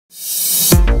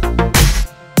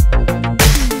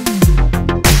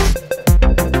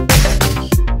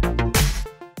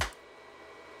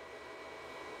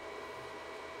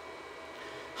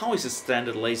how is a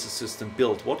standard laser system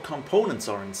built, what components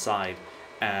are inside,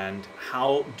 and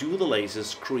how do the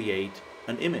lasers create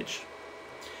an image.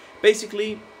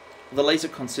 Basically, the laser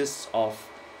consists of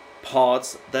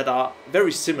parts that are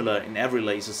very similar in every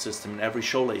laser system, in every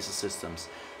show laser systems.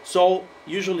 So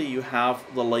usually you have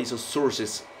the laser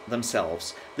sources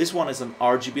themselves. This one is an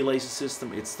RGB laser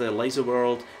system. It's the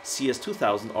Laserworld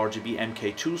CS2000 RGB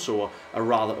MK2, so a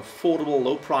rather affordable,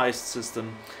 low-priced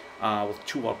system with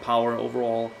 2-watt power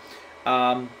overall.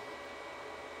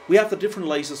 We have the different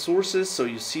laser sources, so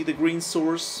you see the green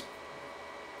source,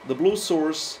 the blue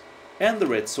source, and the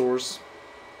red source,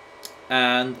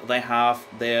 and they have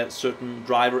their certain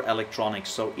driver electronics.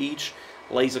 So each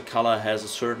laser color has a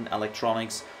certain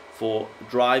electronics for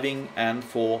driving and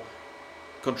for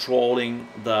controlling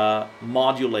the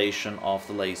modulation of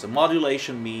the laser.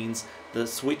 Modulation means the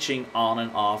switching on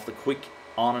and off, the quick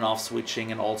on and off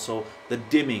switching, and also the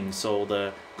dimming, so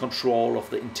the control of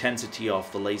the intensity of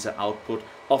the laser output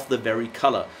of the very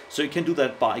color. So you can do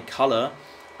that by color.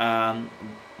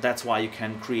 That's why you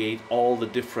can create all the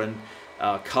different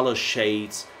color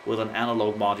shades with an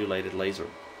analog modulated laser.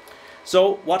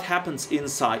 So what happens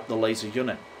inside the laser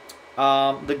unit?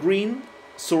 The green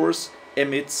source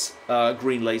emits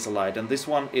green laser light, and this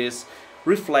one is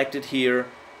reflected here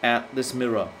at this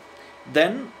mirror.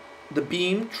 Then the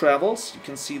beam travels, you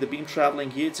can see the beam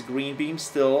traveling here, it's a green beam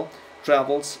still,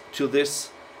 travels to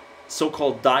this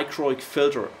so-called dichroic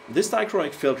filter. This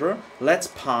dichroic filter lets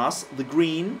pass the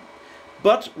green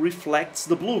but reflects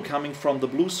the blue coming from the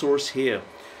blue source here.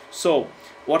 So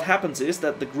what happens is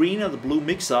that the green and the blue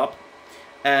mix up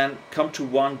and come to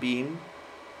one beam,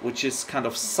 which is kind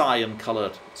of cyan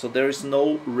colored, so there is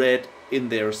no red in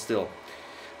there still.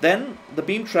 Then the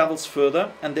beam travels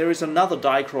further, and there is another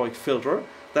dichroic filter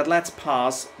that lets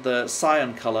pass the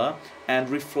cyan color and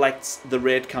reflects the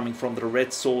red coming from the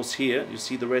red source here. You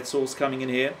see the red source coming in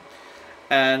here,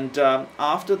 and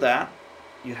after that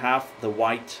you have the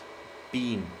white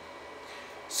beam.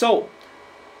 So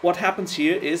what happens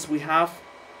here is we have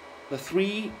the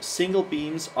 3 single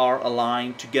beams are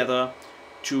aligned together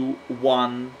to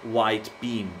one white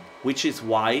beam, which is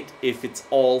white if it's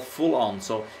all full on.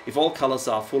 So if all colors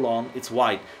are full on, it's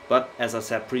white. But as I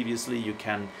said previously, you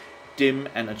can dim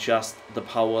and adjust the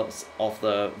powers of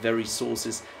the very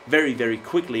sources very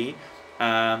quickly,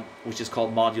 which is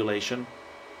called modulation,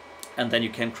 and then you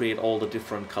can create all the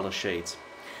different color shades.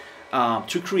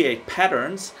 To create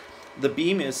patterns, the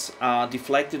beam is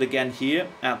deflected again here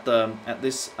at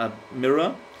this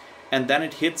mirror, and then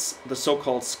it hits the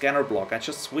so-called scanner block. I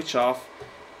just switch off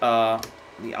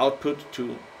the output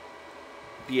to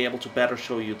be able to better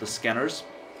show you the scanners.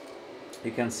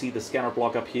 You can see the scanner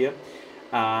block up here.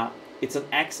 It's an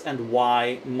X and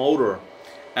Y motor,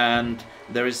 and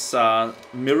there is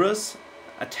mirrors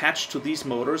attached to these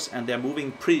motors, and they're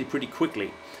moving pretty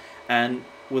quickly. And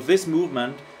with this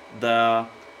movement, the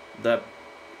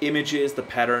images, the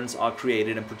patterns are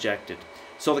created and projected.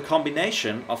 So the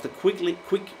combination of the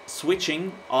quick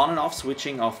switching, on and off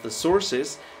switching of the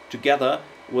sources together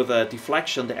with a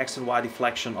deflection, the X and Y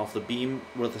deflection of the beam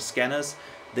with the scanners,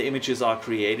 the images are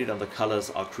created and the colors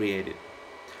are created.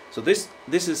 So this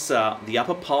is the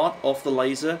upper part of the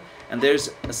laser, and there's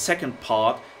a second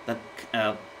part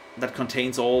that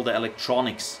contains all the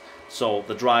electronics. So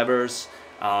the drivers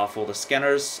for the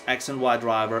scanners, X and Y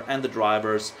driver, and the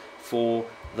drivers for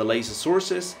the laser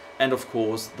sources, and of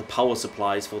course the power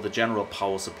supplies for the general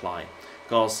power supply,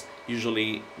 because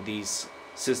usually these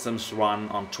systems run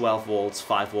on 12 volts,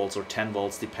 5 volts or 10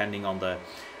 volts depending on the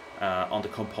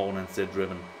components they're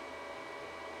driven.